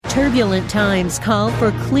Turbulent times call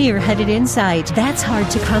for clear-headed insight. That's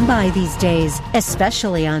hard to come by these days,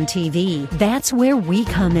 especially on TV. That's where we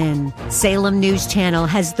come in. Salem News Channel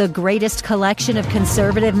has the greatest collection of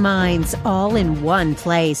conservative minds all in one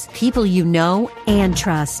place. People you know and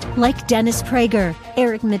trust, like Dennis Prager,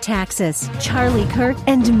 Eric Metaxas, Charlie Kirk,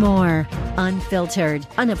 and more. Unfiltered,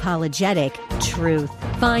 unapologetic truth.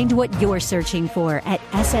 Find what you're searching for at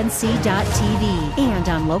snc.tv and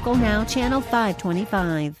on Local Now, Channel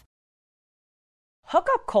 525.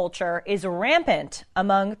 Hookup culture is rampant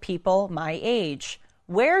among people my age.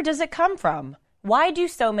 Where does it come from? Why do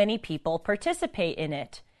so many people participate in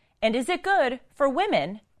it? And is it good for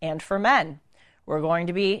women and for men? We're going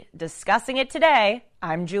to be discussing it today.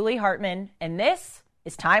 I'm Julie Hartman, and this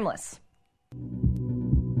is Timeless.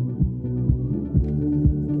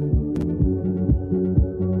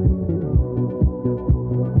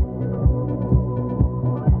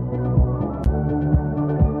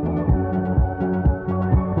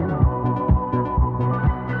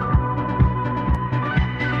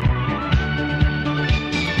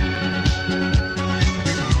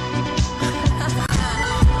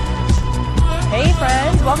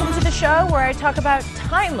 Welcome to the show where I talk about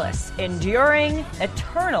timeless, enduring,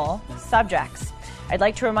 eternal subjects. I'd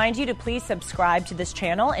like to remind you to please subscribe to this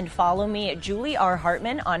channel and follow me at Julie R.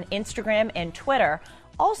 Hartman on Instagram and Twitter.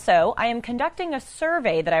 Also, I am conducting a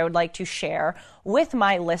survey that I would like to share with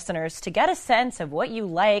my listeners to get a sense of what you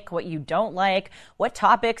like, what you don't like, what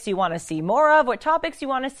topics you want to see more of, what topics you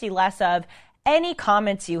want to see less of. Any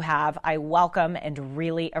comments you have, I welcome and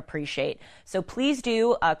really appreciate. So please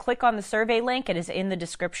do click on the survey link. It is in the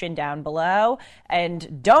description down below.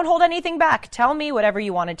 And don't hold anything back. Tell me whatever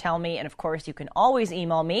you want to tell me. And of course, you can always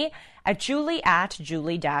email me at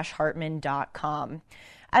julie@julie-hartman.com.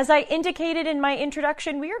 As I indicated in my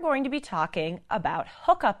introduction, we are going to be talking about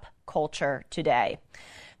hookup culture today.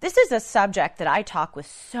 This is a subject that I talk with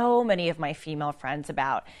so many of my female friends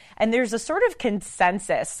about, and there's a sort of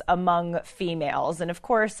consensus among females. And of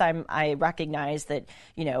course, I recognize that,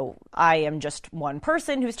 I am just one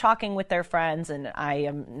person who's talking with their friends, and I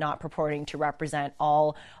am not purporting to represent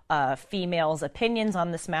all females' opinions on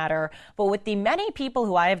this matter. But with the many people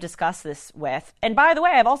who I have discussed this with, and by the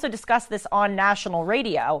way, I've also discussed this on national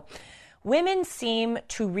radio, women seem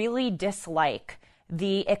to really dislike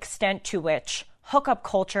the extent to which hookup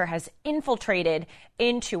culture has infiltrated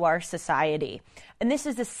into our society. And this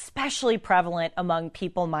is especially prevalent among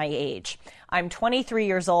people my age. I'm 23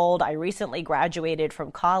 years old. I recently graduated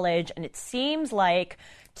from college, and it seems like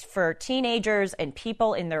for teenagers and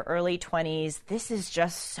people in their early 20s, this is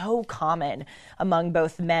just so common among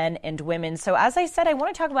both men and women. So as I said, I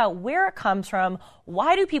want to talk about where it comes from.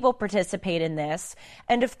 Why do people participate in this?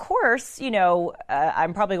 And of course,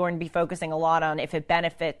 I'm probably going to be focusing a lot on if it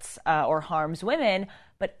benefits or harms women,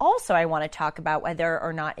 but also I want to talk about whether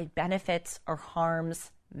or not it benefits or harms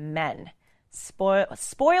men.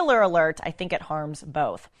 Spoiler alert, I think it harms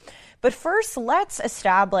both. But first, let's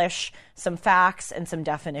establish some facts and some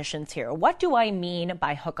definitions here. What do I mean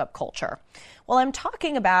by hookup culture? Well, I'm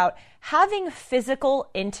talking about having physical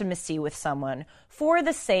intimacy with someone for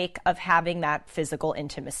the sake of having that physical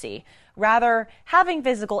intimacy. Rather, having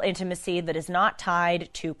physical intimacy that is not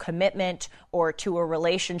tied to commitment or to a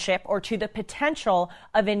relationship or to the potential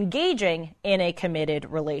of engaging in a committed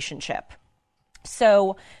relationship.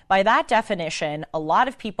 So by that definition, a lot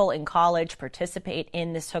of people in college participate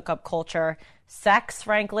in this hookup culture, sex,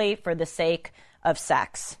 frankly, for the sake of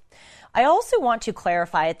sex. I also want to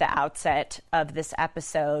clarify at the outset of this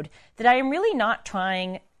episode that I am really not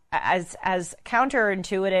trying, as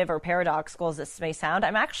counterintuitive or paradoxical as this may sound,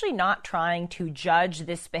 I'm actually not trying to judge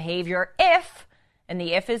this behavior if, and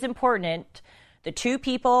the if is important, the two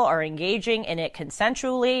people are engaging in it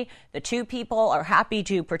consensually, the two people are happy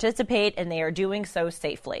to participate, and they are doing so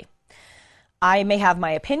safely. I may have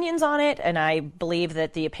my opinions on it, and I believe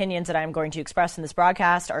that the opinions that I'm going to express in this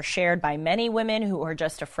broadcast are shared by many women who are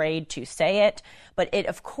just afraid to say it. But it,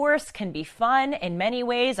 of course, can be fun in many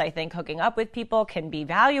ways. I think hooking up with people can be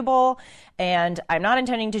valuable, and I'm not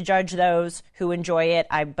intending to judge those who enjoy it,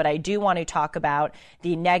 but I do want to talk about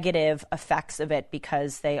the negative effects of it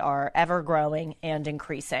because they are ever-growing and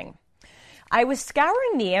increasing. I was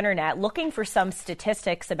scouring the internet looking for some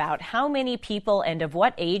statistics about how many people and of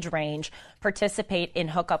what age range participate in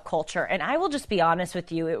hookup culture. And I will just be honest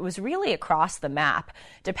with you, it was really across the map.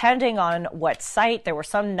 Depending on what site, there were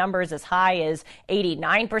some numbers as high as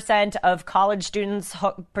 89% of college students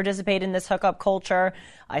participate in this hookup culture.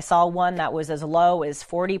 I saw one that was as low as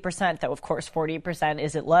 40%, though of course 40%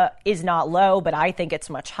 is not low, but I think it's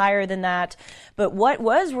much higher than that. But what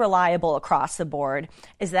was reliable across the board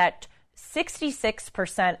is that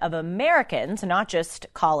 66% of Americans, not just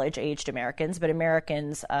college-aged Americans, but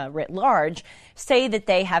Americans writ large, say that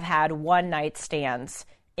they have had one-night stands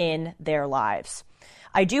in their lives.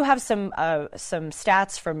 I do have some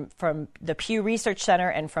stats from the Pew Research Center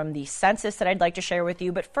and from the census that I'd like to share with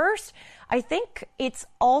you. But first, I think it's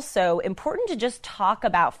also important to just talk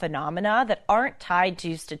about phenomena that aren't tied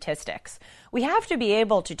to statistics. We have to be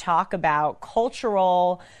able to talk about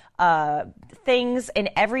cultural things in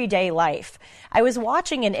everyday life. I was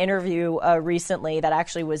watching an interview recently that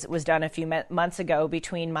actually was done a few months ago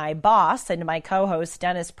between my boss and my co-host,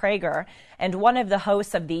 Dennis Prager, and one of the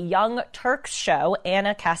hosts of the Young Turks show,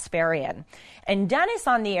 Anna Kasparian. And Dennis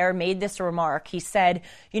on the air made this remark. He said,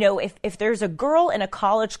 you know, if there's a girl in a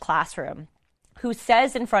college classroom who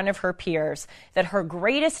says in front of her peers that her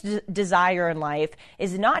greatest desire in life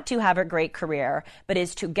is not to have a great career, but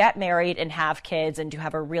is to get married and have kids and to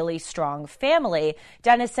have a really strong family,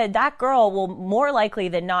 Dennis said that girl will more likely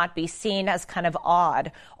than not be seen as kind of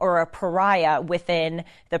odd or a pariah within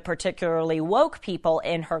the particularly woke people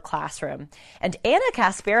in her classroom. And Anna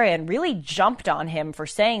Kasparian really jumped on him for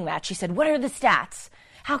saying that. She said, "What are the stats?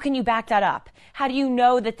 How can you back that up? How do you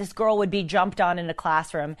know that this girl would be jumped on in a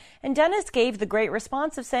classroom?" And Dennis gave the great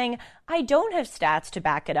response of saying, "I don't have stats to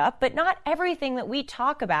back it up, but not everything that we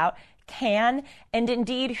talk about can and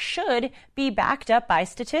indeed should be backed up by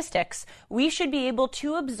statistics. We should be able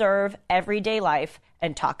to observe everyday life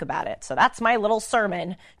and talk about it." So that's my little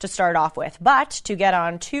sermon to start off with. But to get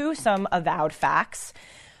on to some avowed facts,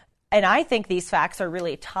 and I think these facts are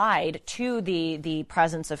really tied to the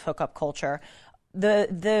presence of hookup culture.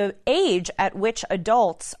 The age at which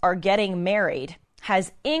adults are getting married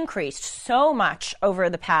has increased so much over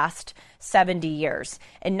the past 70 years.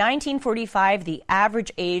 In 1945, the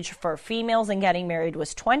average age for females in getting married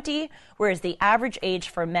was 20, whereas the average age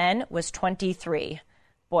for men was 23.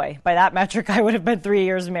 Boy, by that metric, I would have been 3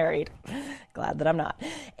 years married. Glad that I'm not.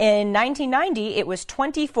 In 1990, it was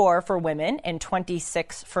 24 for women and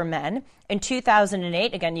 26 for men. In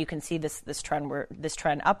 2008, again, you can see this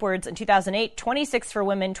trend upwards. In 2008, 26 for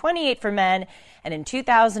women, 28 for men. And in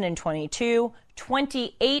 2022,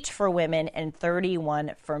 28 for women and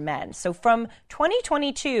 31 for men. So from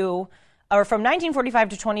 2022, or from 1945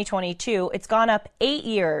 to 2022, it's gone up 8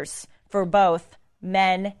 years for both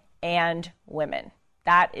men and women.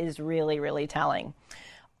 That is really, really telling.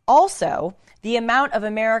 Also, the amount of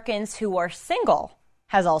Americans who are single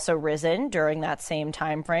has also risen during that same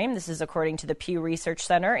time frame. This is according to the Pew Research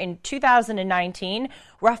Center. In 2019,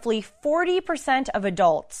 roughly 40% of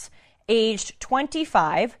adults aged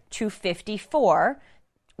 25 to 54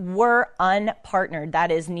 were unpartnered.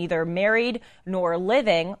 That is, neither married nor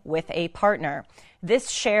living with a partner.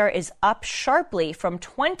 This share is up sharply from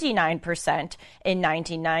 29% in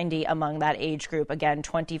 1990 among that age group, again,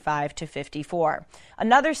 25 to 54.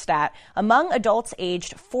 Another stat, among adults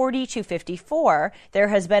aged 40 to 54, there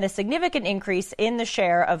has been a significant increase in the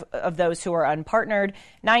share of those who are unpartnered.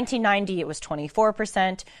 1990, it was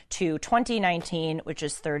 24% to 2019, which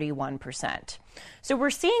is 31%. So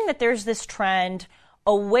we're seeing that there's this trend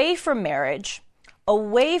away from marriage,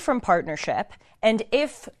 away from partnership, and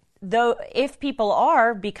if people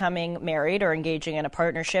are becoming married or engaging in a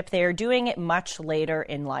partnership, they are doing it much later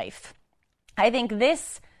in life. I think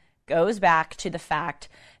this goes back to the fact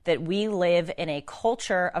that we live in a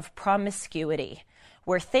culture of promiscuity,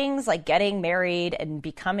 where things like getting married and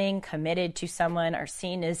becoming committed to someone are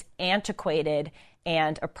seen as antiquated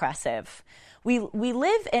and oppressive. We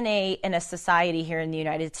live in a society here in the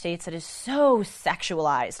United States that is so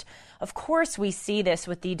sexualized. Of course, we see this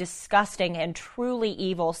with the disgusting and truly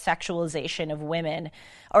evil sexualization of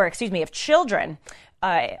of children,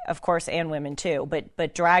 of course, and women too.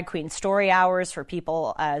 But drag queen story hours for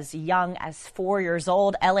people as young as 4 years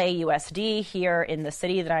old. LAUSD here in the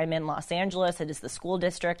city that I'm in, Los Angeles, it is the school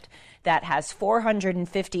district that has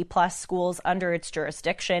 450 plus schools under its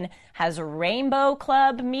jurisdiction, has Rainbow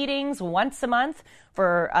Club meetings once a month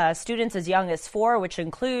for students as young as 4, which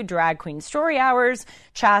include drag queen story hours,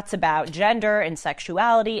 chats about gender and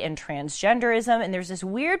sexuality and transgenderism. And there's this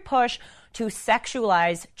weird push to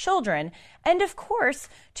sexualize children and, of course,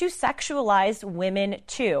 to sexualize women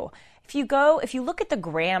too. If you look at the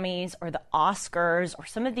Grammys or the Oscars or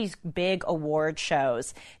some of these big award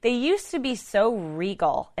shows, they used to be so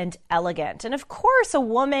regal and elegant. And of course, a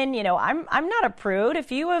woman, I'm not a prude.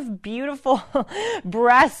 If you have beautiful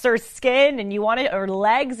breasts or skin and or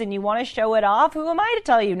legs and you want to show it off, who am I to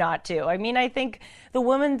tell you not to? I mean, I think a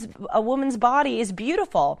woman's body is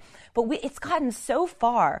beautiful. But it's gotten so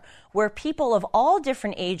far where people of all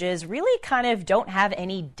different ages really kind of don't have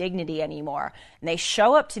any dignity anymore. And they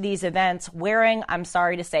show up to these events events wearing, I'm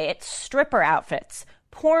sorry to say it, stripper outfits,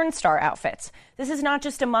 porn star outfits. This is not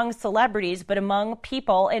just among celebrities, but among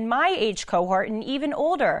people in my age cohort and even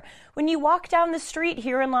older. When you walk down the street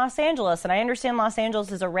here in Los Angeles, and I understand Los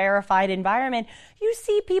Angeles is a rarefied environment, you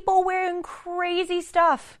see people wearing crazy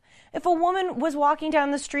stuff. If a woman was walking down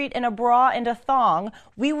the street in a bra and a thong,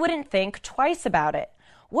 we wouldn't think twice about it.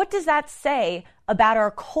 What does that say about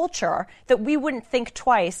our culture that we wouldn't think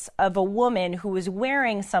twice of a woman who is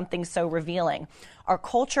wearing something so revealing? Our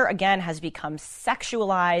culture, again, has become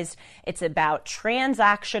sexualized. It's about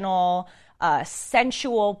transactional,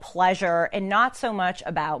 sensual pleasure, and not so much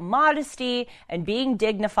about modesty and being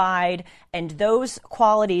dignified. And those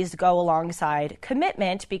qualities go alongside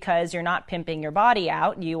commitment, because you're not pimping your body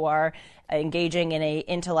out. You are engaging in an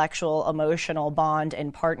intellectual, emotional bond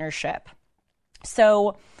and partnership.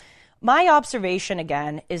 So my observation,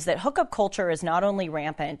 again, is that hookup culture is not only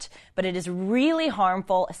rampant, but it is really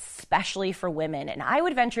harmful, especially for women. And I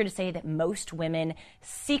would venture to say that most women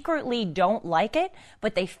secretly don't like it,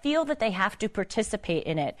 but they feel that they have to participate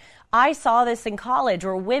in it. I saw this in college,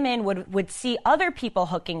 where women would see other people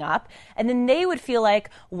hooking up, and then they would feel like,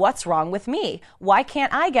 what's wrong with me? Why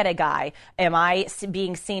can't I get a guy? Am I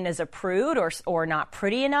being seen as a prude or not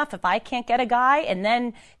pretty enough if I can't get a guy? And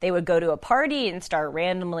then they would go to a party and start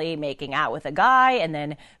randomly making out with a guy and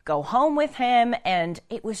then go home with him. And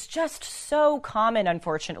it was just so common,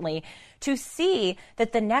 unfortunately, to see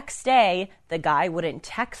that the next day the guy wouldn't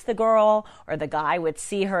text the girl, or the guy would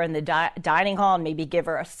see her in the dining hall and maybe give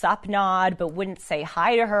her a sup nod, but wouldn't say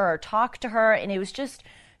hi to her or talk to her. And it was just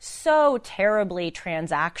so terribly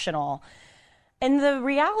transactional. And the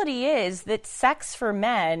reality is that sex for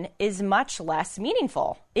men is much less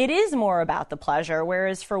meaningful. It is more about the pleasure,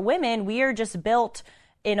 whereas for women, we are just built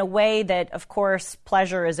in a way that, of course,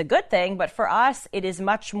 pleasure is a good thing, but for us, it is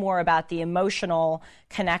much more about the emotional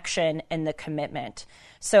connection and the commitment.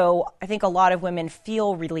 So I think a lot of women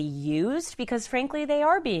feel really used because, frankly, they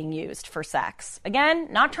are being used for sex.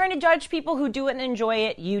 Again, not trying to judge people who do it and enjoy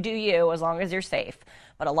it. You do you, as long as you're safe.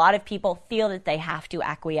 But a lot of people feel that they have to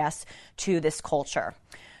acquiesce to this culture.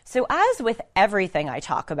 So as with everything I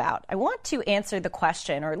talk about, I want to answer the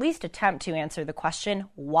question, or at least attempt to answer the question,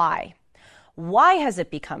 why? Why has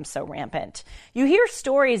it become so rampant? You hear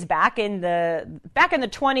stories back in the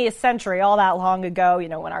 20th century, all that long ago,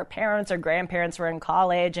 when our parents or grandparents were in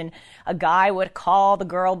college, and a guy would call the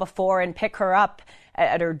girl before and pick her up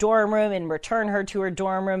at her dorm room and return her to her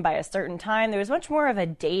dorm room by a certain time. There was much more of a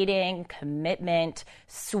dating, commitment,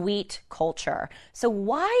 sweet culture. So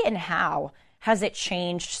why and how has it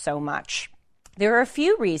changed so much? There are a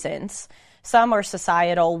few reasons. Some are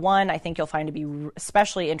societal. One, I think you'll find to be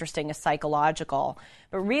especially interesting, is psychological.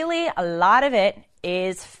 But really, a lot of it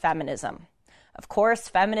is feminism. Of course,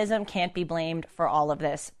 feminism can't be blamed for all of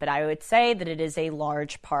this, but I would say that it is a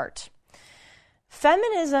large part.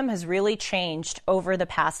 Feminism has really changed over the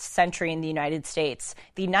past century in the United States.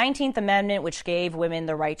 The 19th Amendment, which gave women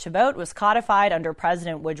the right to vote, was codified under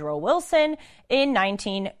President Woodrow Wilson in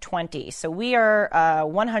 1920. So we are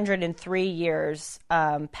 103 years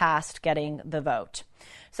past getting the vote.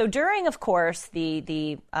 So during, of course, since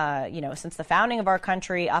the founding of our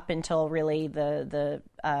country up until really the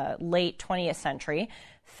late 20th century,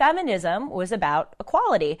 feminism was about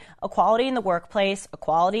equality in the workplace,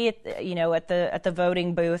 equality at the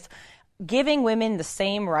voting booth, giving women the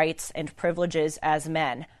same rights and privileges as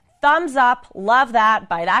men. Thumbs up, love that.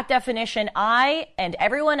 By that definition, I and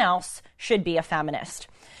everyone else should be a feminist.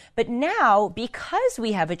 But now, because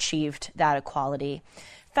we have achieved that equality,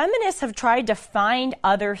 feminists have tried to find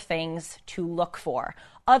other things to look for,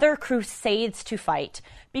 other crusades to fight,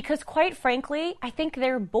 because quite frankly, I think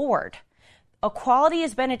they're bored. Equality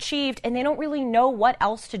has been achieved, and they don't really know what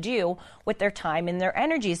else to do with their time and their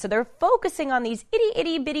energy. So they're focusing on these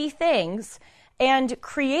itty-bitty things and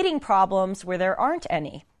creating problems where there aren't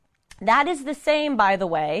any. That is the same, by the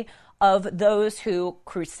way, of those who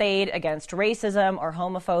crusade against racism or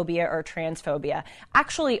homophobia or transphobia.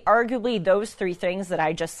 Actually, arguably, those three things that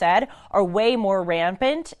I just said are way more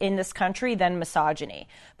rampant in this country than misogyny.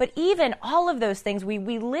 But even all of those things,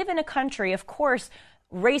 we live in a country, of course,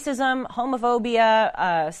 racism, homophobia,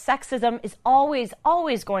 sexism is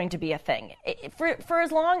always going to be a thing. For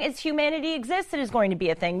as long as humanity exists, it is going to be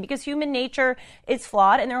a thing because human nature is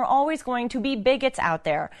flawed and there are always going to be bigots out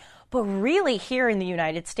there. But really here in the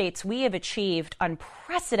United States, we have achieved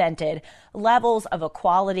unprecedented levels of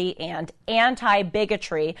equality and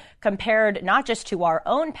anti-bigotry compared not just to our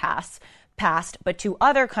own past, but to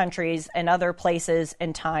other countries and other places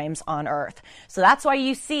and times on Earth. So that's why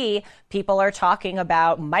you see people are talking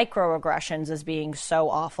about microaggressions as being so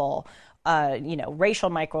awful, racial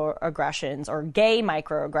microaggressions or gay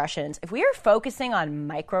microaggressions, if we are focusing on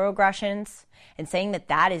microaggressions and saying that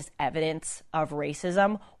that is evidence of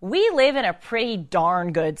racism, we live in a pretty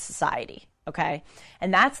darn good society, okay?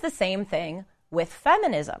 And that's the same thing with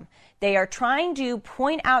feminism. They are trying to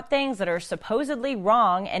point out things that are supposedly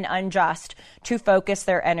wrong and unjust to focus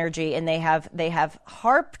their energy, and they have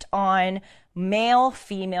harped on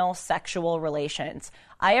male-female sexual relations.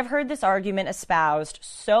 I have heard this argument espoused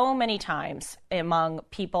so many times among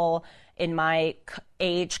people in my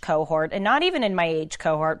age cohort, and not even in my age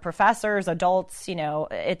cohort, professors, adults,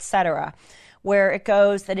 etc., where it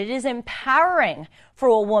goes that it is empowering for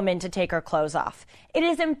a woman to take her clothes off. It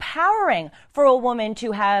is empowering for a woman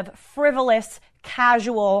to have frivolous,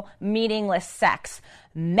 casual, meaningless sex.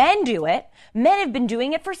 Men do it. Men have been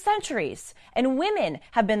doing it for centuries. And women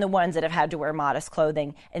have been the ones that have had to wear modest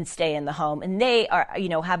clothing and stay in the home. And they are,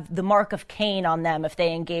 have the mark of Cain on them if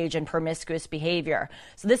they engage in promiscuous behavior.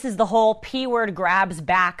 So this is the whole P-word grabs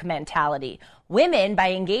back mentality. Women,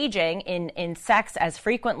 by engaging in sex as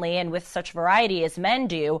frequently and with such variety as men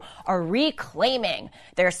do, are reclaiming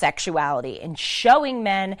their sexuality and showing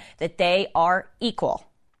men that they are equal.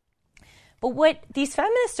 But what these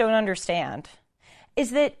feminists don't understand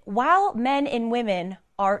is that while men and women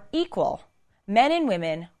are equal, men and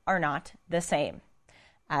women are not the same.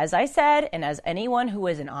 As I said, and as anyone who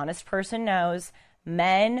is an honest person knows,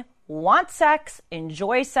 men want sex, and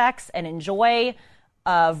enjoy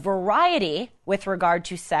variety with regard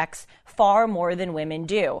to sex far more than women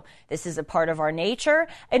do. This is a part of our nature,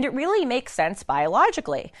 and it really makes sense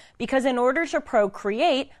biologically, because in order to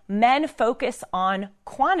procreate, men focus on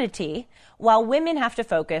quantity while women have to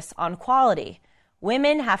focus on quality.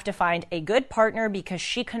 Women have to find a good partner because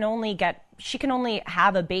she can only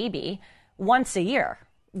have a baby once a year,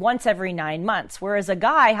 once every 9 months, whereas a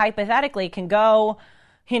guy hypothetically can go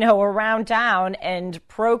around town and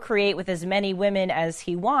procreate with as many women as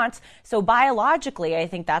he wants. So biologically, I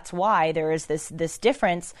think that's why there is this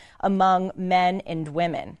difference among men and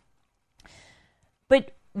women.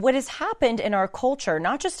 But what has happened in our culture,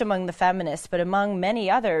 not just among the feminists, but among many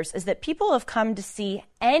others, is that people have come to see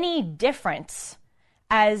any difference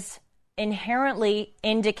as inherently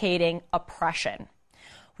indicating oppression.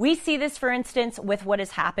 We see this, for instance, with what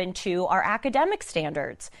has happened to our academic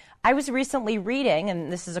standards. I was recently reading,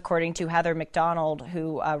 and this is according to Heather McDonald,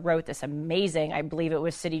 who wrote this amazing, I believe it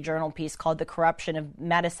was City Journal piece called The Corruption of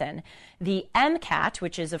Medicine. The MCAT,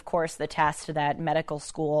 which is, of course, the test that medical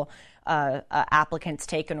school applicants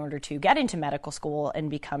take in order to get into medical school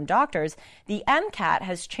and become doctors, the MCAT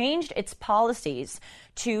has changed its policies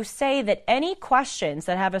to say that any questions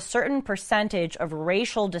that have a certain percentage of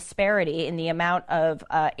racial disparity in the amount of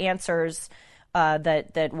answers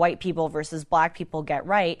that white people versus black people get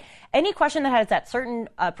right, any question that has that certain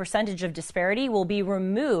percentage of disparity will be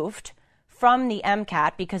removed from the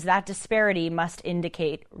MCAT because that disparity must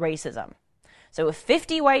indicate racism. So if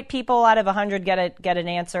 50 white people out of 100 get an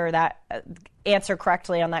answer answer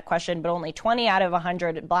correctly on that question, but only 20 out of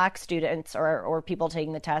 100 black students or people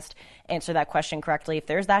taking the test answer that question correctly, if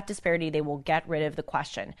there's that disparity, they will get rid of the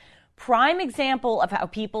question. Prime example of how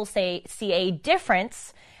people see a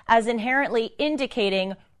difference as inherently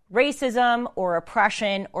indicating racism or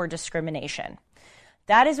oppression or discrimination.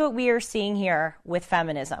 That is what we are seeing here with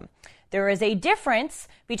feminism. There is a difference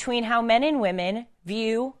between how men and women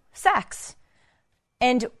view sex.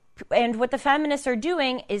 And what the feminists are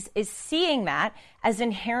doing is seeing that as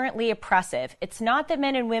inherently oppressive. It's not that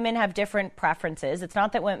men and women have different preferences. It's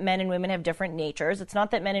not that men and women have different natures. It's not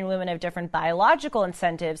that men and women have different biological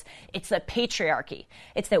incentives. It's the patriarchy.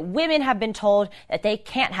 It's that women have been told that they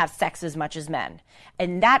can't have sex as much as men.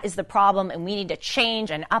 And that is the problem, and we need to change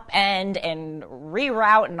and upend and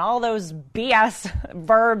reroute and all those BS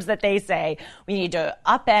verbs that they say. We need to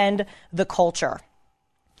upend the culture.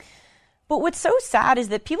 But what's so sad is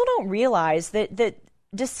that people don't realize that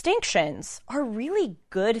distinctions are really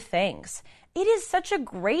good things. It is such a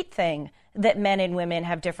great thing that men and women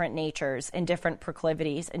have different natures and different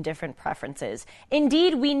proclivities and different preferences.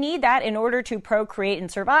 Indeed, we need that in order to procreate and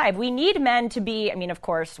survive. We need men to be, of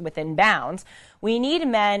course, within bounds. We need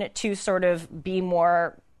men to sort of be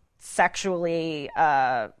more sexually,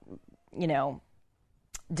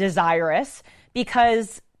 desirous,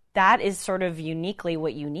 because that is sort of uniquely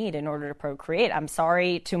what you need in order to procreate. I'm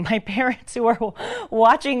sorry to my parents who are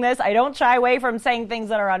watching this. I don't shy away from saying things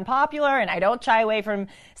that are unpopular, and I don't shy away from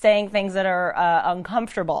saying things that are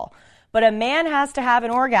uncomfortable. But a man has to have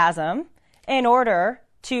an orgasm in order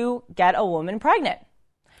to get a woman pregnant.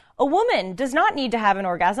 A woman does not need to have an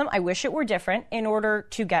orgasm, I wish it were different, in order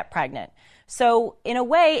to get pregnant. So in a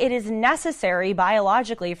way, it is necessary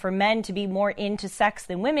biologically for men to be more into sex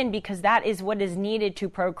than women because that is what is needed to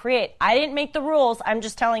procreate. I didn't make the rules. I'm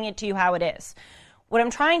just telling it to you how it is. What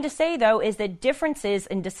I'm trying to say, though, is that differences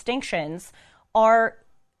and distinctions are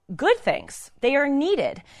good things. They are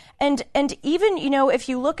needed. And even, if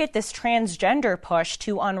you look at this transgender push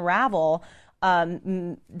to unravel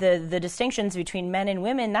the distinctions between men and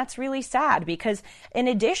women, that's really sad because in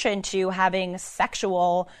addition to having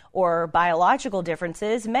sexual or biological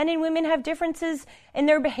differences, men and women have differences in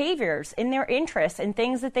their behaviors, in their interests, in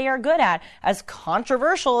things that they are good at. As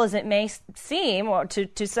controversial as it may seem or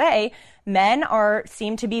to say, men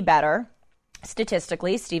seem to be better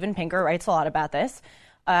statistically. Steven Pinker writes a lot about this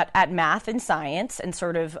at math and science and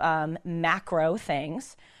sort of macro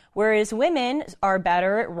things. Whereas women are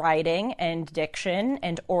better at writing and diction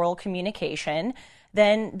and oral communication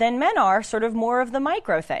than men are, sort of more of the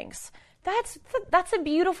micro things. That's a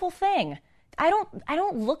beautiful thing. I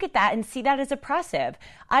don't look at that and see that as oppressive.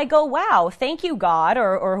 I go, wow, thank you, God,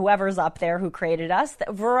 or whoever's up there who created us.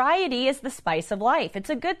 Variety is the spice of life.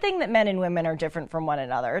 It's a good thing that men and women are different from one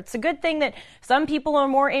another. It's a good thing that some people are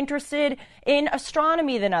more interested in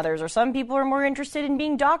astronomy than others, or some people are more interested in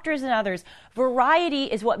being doctors than others. Variety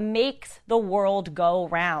is what makes the world go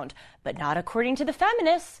round, but not according to the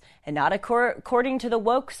feminists and not according to the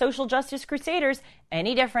woke social justice crusaders.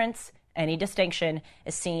 Any difference, any distinction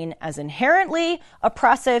is seen as inherently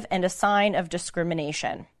oppressive and a sign of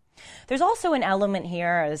discrimination. There's also an element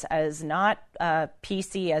here, as not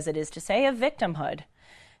PC as it is to say, of victimhood.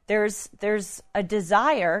 There's a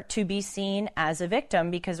desire to be seen as a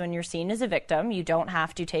victim because when you're seen as a victim, you don't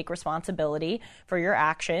have to take responsibility for your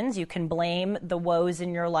actions. You can blame the woes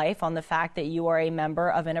in your life on the fact that you are a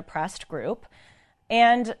member of an oppressed group.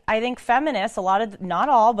 And I think feminists, not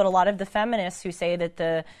all, but a lot of the feminists who say that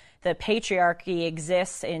the patriarchy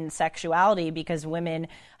exists in sexuality because women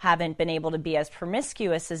haven't been able to be as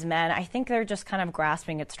promiscuous as men, I think they're just kind of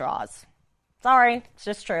grasping at straws. Sorry, it's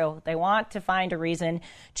just true. They want to find a reason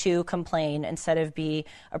to complain instead of be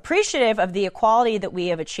appreciative of the equality that we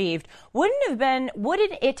have achieved. Wouldn't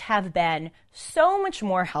it have been so much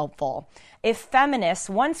more helpful if feminists,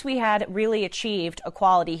 once we had really achieved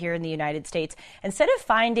equality here in the United States, instead of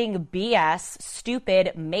finding BS,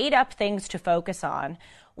 stupid, made-up things to focus on,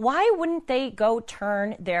 why wouldn't they go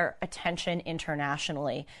turn their attention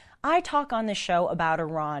internationally? I talk on the show about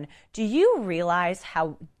Iran. Do you realize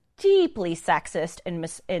how deeply sexist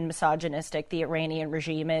and misogynistic the Iranian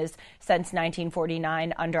regime is since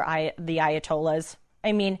 1949 under the Ayatollahs?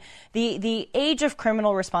 I mean, the age of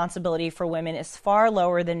criminal responsibility for women is far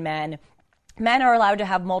lower than men. Men are allowed to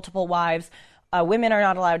have multiple wives. Women are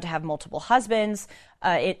not allowed to have multiple husbands.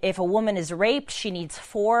 If a woman is raped, she needs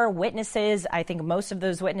 4 witnesses. I think most of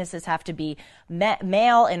those witnesses have to be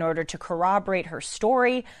male in order to corroborate her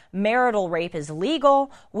story. Marital rape is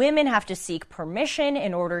legal. Women have to seek permission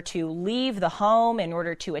in order to leave the home, in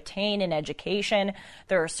order to attain an education.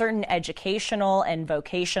 There are certain educational and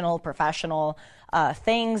vocational, professional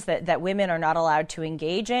things that women are not allowed to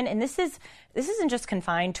engage in. And this isn't just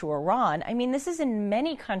confined to Iran. I mean, this is in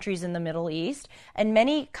many countries in the Middle East and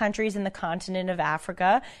many countries in the continent of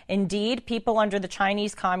Africa. Indeed, people under the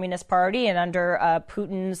Chinese Communist Party and under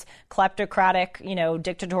Putin's kleptocratic,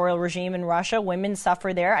 dictatorial regime in Russia, women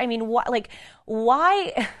suffer there. I mean,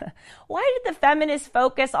 why did the feminists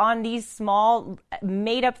focus on these small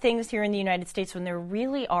made-up things here in the United States when there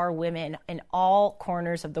really are women in all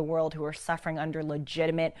corners of the world who are suffering under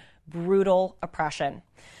legitimate, brutal oppression?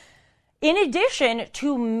 In addition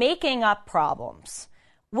to making up problems,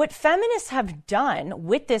 what feminists have done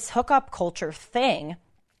with this hookup culture thing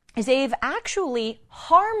is they've actually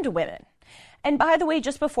harmed women. And by the way,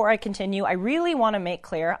 just before I continue, I really want to make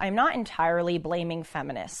clear, I'm not entirely blaming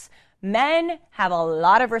feminists. Men have a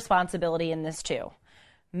lot of responsibility in this too.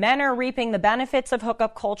 Men are reaping the benefits of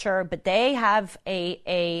hookup culture, but they have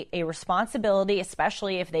a responsibility,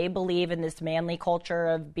 especially if they believe in this manly culture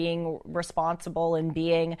of being responsible and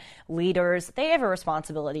being leaders. They have a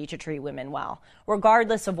responsibility to treat women well,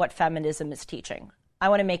 regardless of what feminism is teaching. I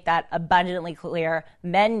want to make that abundantly clear.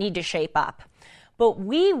 Men need to shape up. But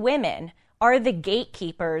we women are the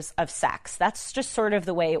gatekeepers of sex. That's just sort of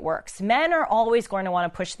the way it works. Men are always going to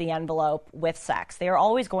want to push the envelope with sex. They are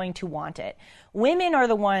always going to want it. Women are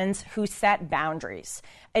the ones who set boundaries.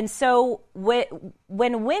 And so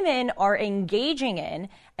when women are engaging in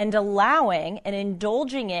and allowing and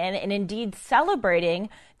indulging in and indeed celebrating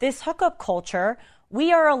this hookup culture,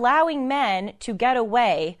 we are allowing men to get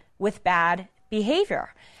away with bad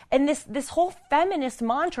behavior. And this whole feminist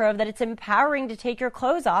mantra of that it's empowering to take your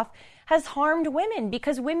clothes off has harmed women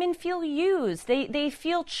because women feel used. They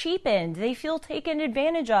feel cheapened. They feel taken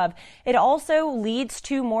advantage of. It also leads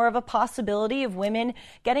to more of a possibility of women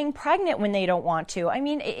getting pregnant when they don't want to. I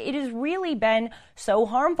mean, it has really been so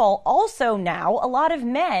harmful. Also now, a lot of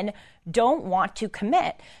men don't want to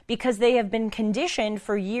commit because they have been conditioned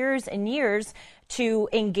for years and years to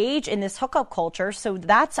engage in this hookup culture. So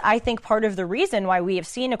that's, I think, part of the reason why we have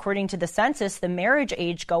seen, according to the census, the marriage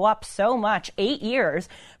age go up so much, 8 years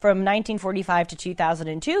from 1945 to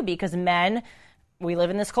 2002, because we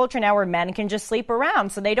live in this culture now where men can just sleep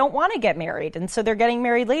around, so they don't want to get married. And so they're getting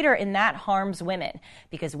married later, and that harms women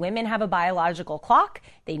because women have a biological clock.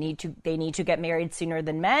 They need to get married sooner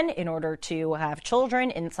than men in order to have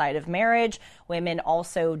children inside of marriage. Women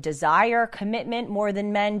also desire commitment more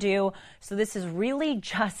than men do. So this has really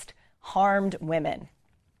just harmed women.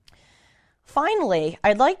 Finally,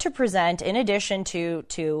 I'd like to present, in addition to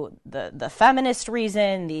the feminist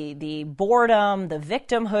reason, the boredom, the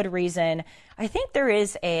victimhood reason, I think there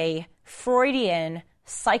is a Freudian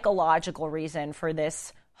psychological reason for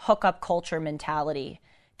this hookup culture mentality,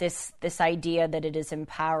 this idea that it is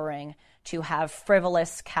empowering to have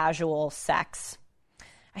frivolous, casual sex.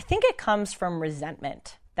 I think it comes from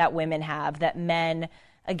resentment that women have, that men,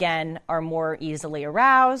 again, are more easily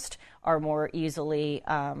aroused, are more easily,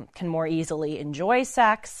 can more easily enjoy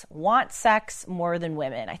sex, want sex more than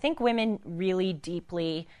women. I think women really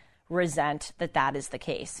deeply resent that is the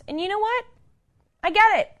case. And you know what? I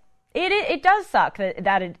get it. It does suck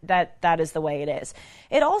that is the way it is.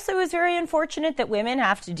 It also is very unfortunate that women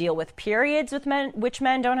have to deal with periods with men, which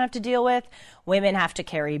men don't have to deal with. Women have to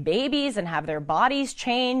carry babies and have their bodies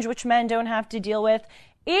change, which men don't have to deal with.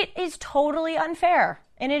 It is totally unfair,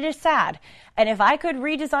 and it is sad. And if I could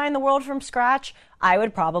redesign the world from scratch, I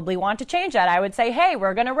would probably want to change that. I would say, hey,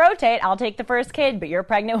 we're going to rotate. I'll take the first kid, but you're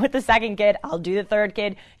pregnant with the second kid. I'll do the third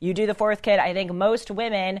kid. You do the fourth kid. I think most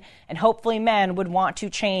women, and hopefully men, would want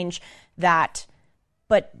to change that.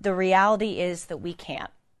 But the reality is that we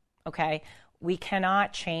can't, okay? We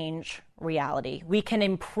cannot change reality. We can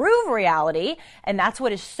improve reality, and that's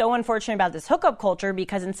what is so unfortunate about this hookup culture,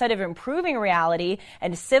 because instead of improving reality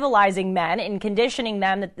and civilizing men and conditioning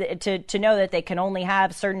them to know that they can only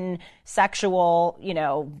have certain sexual,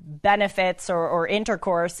 benefits or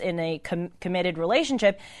intercourse in a committed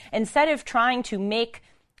relationship, instead of trying to make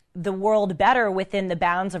the world better within the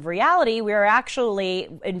bounds of reality, we are actually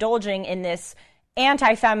indulging in this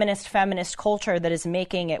anti-feminist, feminist culture that is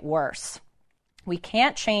making it worse. We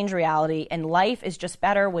can't change reality, and life is just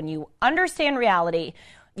better when you understand reality,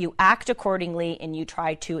 you act accordingly, and you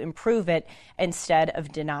try to improve it instead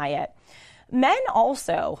of deny it. Men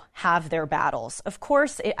also have their battles. Of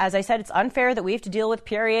course, as I said, it's unfair that we have to deal with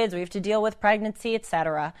periods, we have to deal with pregnancy,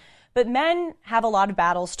 etc. But men have a lot of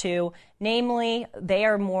battles too. Namely, they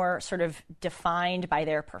are more sort of defined by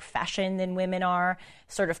their profession than women are.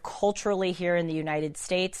 Sort of culturally here in the United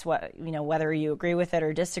States, whether you agree with it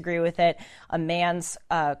or disagree with it, a man's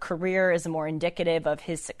career is more indicative of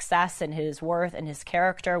his success and his worth and his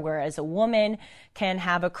character, whereas a woman can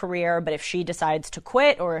have a career, but if she decides to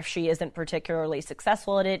quit or if she isn't particularly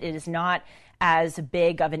successful at it, it is not as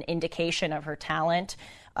big of an indication of her talent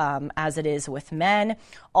as it is with men.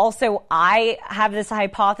 Also, I have this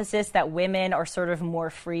hypothesis that women are sort of more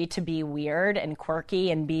free to be weird and quirky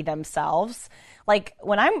and be themselves. Like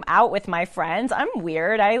when I'm out with my friends, I'm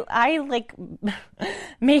weird. I like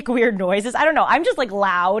make weird noises. I don't know. I'm just like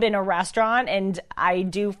loud in a restaurant and I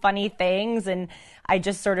do funny things, and I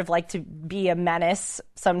just sort of like to be a menace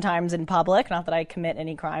sometimes in public. Not that I commit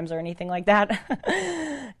any crimes or anything like that.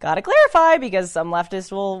 Gotta clarify, because some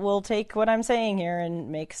leftists will take what I'm saying here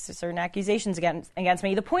and make certain accusations against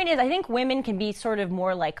me. The point is, I think women can be sort of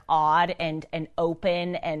more like odd and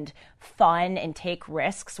open and fun and take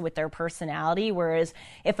risks with their personality. Whereas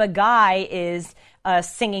if a guy is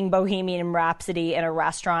singing Bohemian Rhapsody in a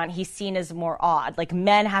restaurant, he's seen as more odd. Like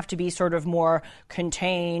men have to be sort of more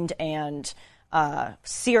contained and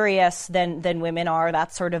serious than women are.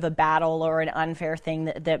 That's sort of a battle or an unfair thing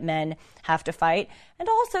that men have to fight. And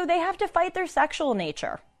also they have to fight their sexual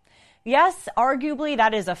nature. Yes, arguably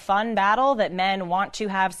that is a fun battle, that men want to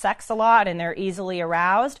have sex a lot and they're easily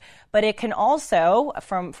aroused, but it can also,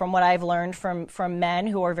 from what I've learned from men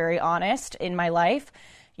who are very honest in my life,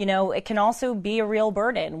 it can also be a real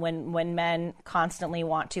burden when men constantly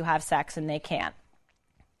want to have sex and they can't.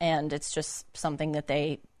 And it's just something that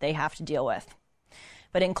they have to deal with.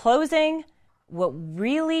 But in closing, what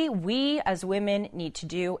really we as women need to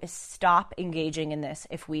do is stop engaging in this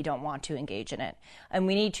if we don't want to engage in it. And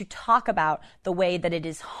we need to talk about the way that it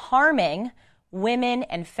is harming women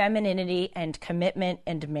and femininity and commitment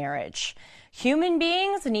and marriage. Human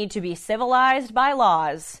beings need to be civilized by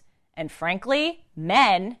laws. And frankly,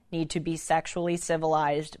 men need to be sexually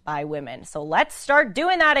civilized by women. So let's start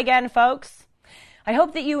doing that again, folks. I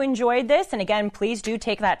hope that you enjoyed this. And again, please do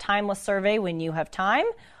take that timeless survey when you have time.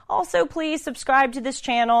 Also, please subscribe to this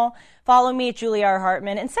channel, follow me at Julie R.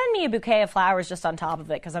 Hartman, and send me a bouquet of flowers just on top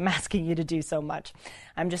of it because I'm asking you to do so much.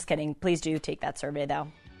 I'm just kidding. Please do take that survey,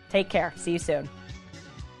 though. Take care. See you soon.